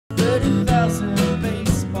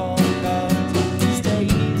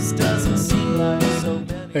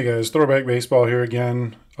Hey guys, Throwback Baseball here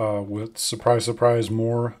again with, surprise, surprise,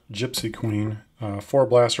 more Gypsy Queen. 4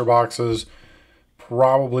 blaster boxes.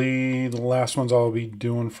 Probably the last ones I'll be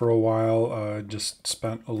doing for a while. Just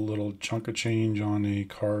spent a little chunk of change on a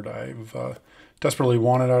card I've desperately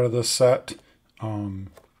wanted out of this set.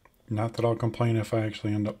 Not that I'll complain if I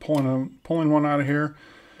actually end up pulling one out of here.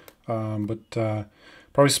 But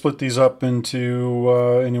probably split these up into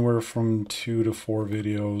anywhere from 2 to 4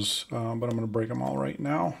 videos, but I'm going to break them all right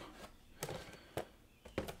now.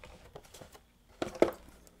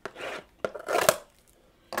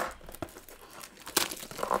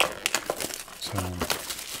 So,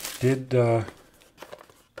 did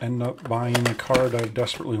end up buying the card I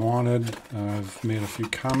desperately wanted. I've made a few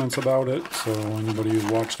comments about it, so anybody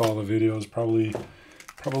who's watched all the videos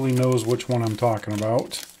probably knows which one I'm talking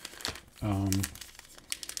about.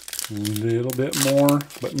 A little bit more,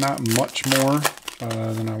 but not much more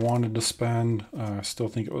than I wanted to spend. I still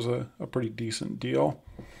think it was a pretty decent deal.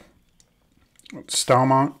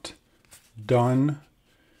 Stalmont, Dunn,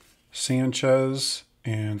 Sanchez,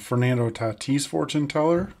 and Fernando Tatis fortune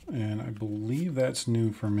teller, and I believe that's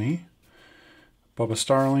new for me. Bubba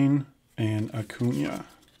Starling and Acuna.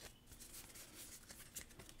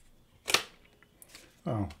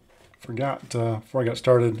 Oh, forgot before I got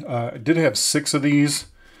started, I did have 6 of these.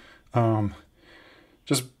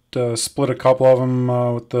 Just split a couple of them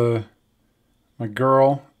with my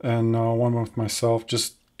girl and one with myself,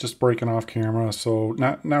 just breaking off camera. So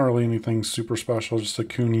not really anything super special, just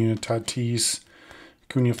Acuna, Tatis,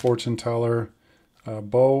 Acuna fortune teller,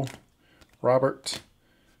 Bo, Robert,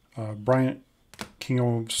 Bryant King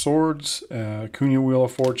of Swords, Acuna Wheel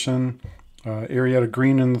of Fortune, Arrieta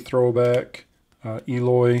Green in the throwback,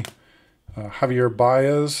 Eloy, Javier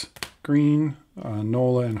Baez Green,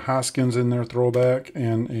 Nola and Hoskins in their throwback,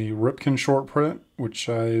 and a Ripken short print, which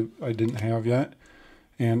I didn't have yet,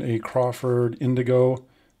 and a Crawford Indigo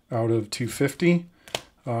out of 250.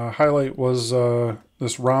 Highlight was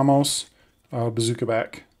this Ramos Bazooka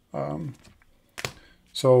back.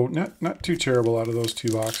 So not too terrible out of those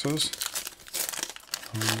 2 boxes.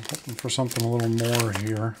 Hoping for something a little more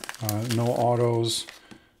here. No autos.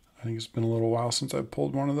 I think it's been a little while since I've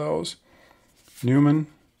pulled one of those. Newman,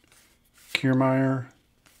 Kiermaier,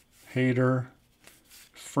 Hader,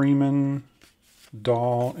 Freeman,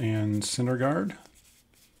 Dahl, and Syndergaard.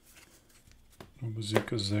 No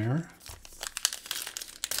bazookas there.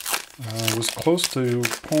 Was close to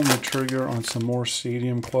pulling the trigger on some more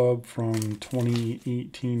Stadium Club from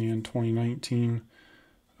 2018 and 2019.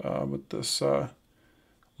 But this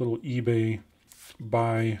little eBay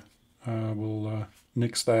buy will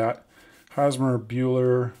nix that. Hosmer,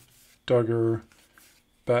 Bueller, Duggar,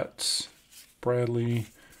 Betts, Bradley,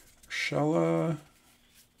 Shella,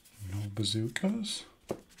 no bazookas.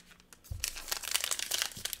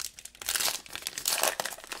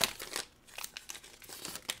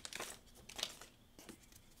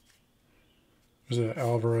 There's an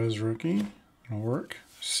Alvarez rookie, that'll work.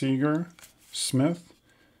 Seager, Smith,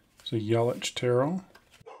 there's a Yelich Terrell,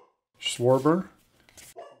 Schwarber,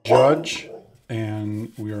 Judge,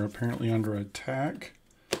 and we are apparently under attack.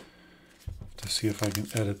 To see if I can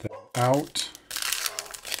edit that out.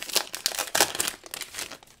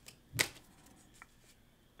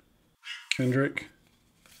 Kendrick,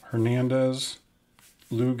 Hernandez,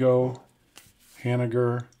 Lugo,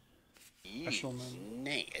 Haniger, Eshelman.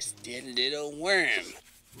 Nasty little worm.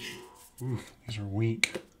 Ooh, these are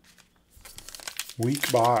weak.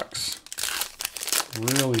 Weak box.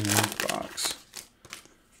 Really weak box.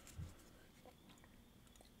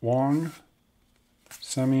 Wong,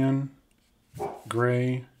 Semien,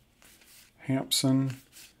 Gray, Hampson,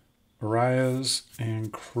 Arias,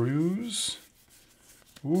 and Cruz.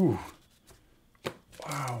 Ooh.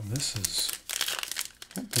 Wow, this is...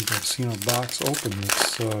 I don't think I've seen a box open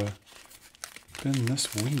that's been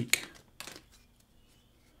this weak.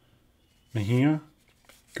 Mejia,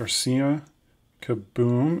 Garcia,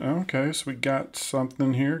 Kaboom. Okay, so we got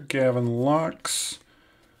something here. Gavin Lux.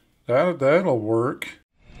 That'll work.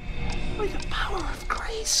 With the power of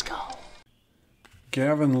Grayskull.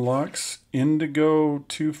 Gavin Lux, Indigo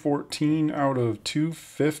 214 out of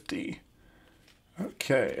 250.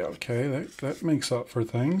 Okay, that makes up for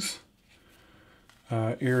things.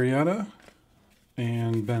 Arrieta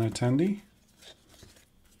and Benintendi.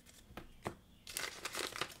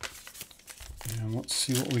 And let's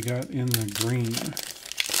see what we got in the green.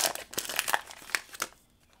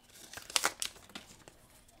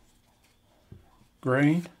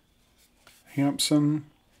 Gray, Hampson,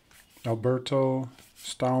 Alberto,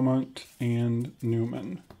 Stalmont, and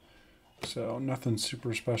Newman. So nothing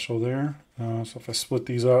super special there. So if I split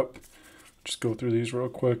these up, Just go through these real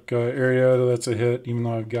quick. Arietta, that's a hit, even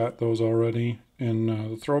though I've got those already in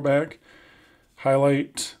the throwback.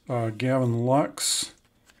 Highlight, Gavin Lux.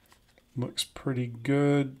 Looks pretty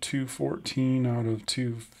good. 214 out of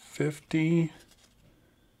 250.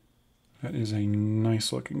 That is a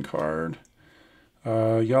nice looking card.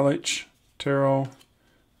 Yelich, Tarot,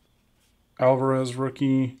 Alvarez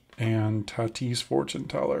rookie, and Tatis fortune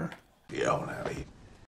teller. Yeah, Natty.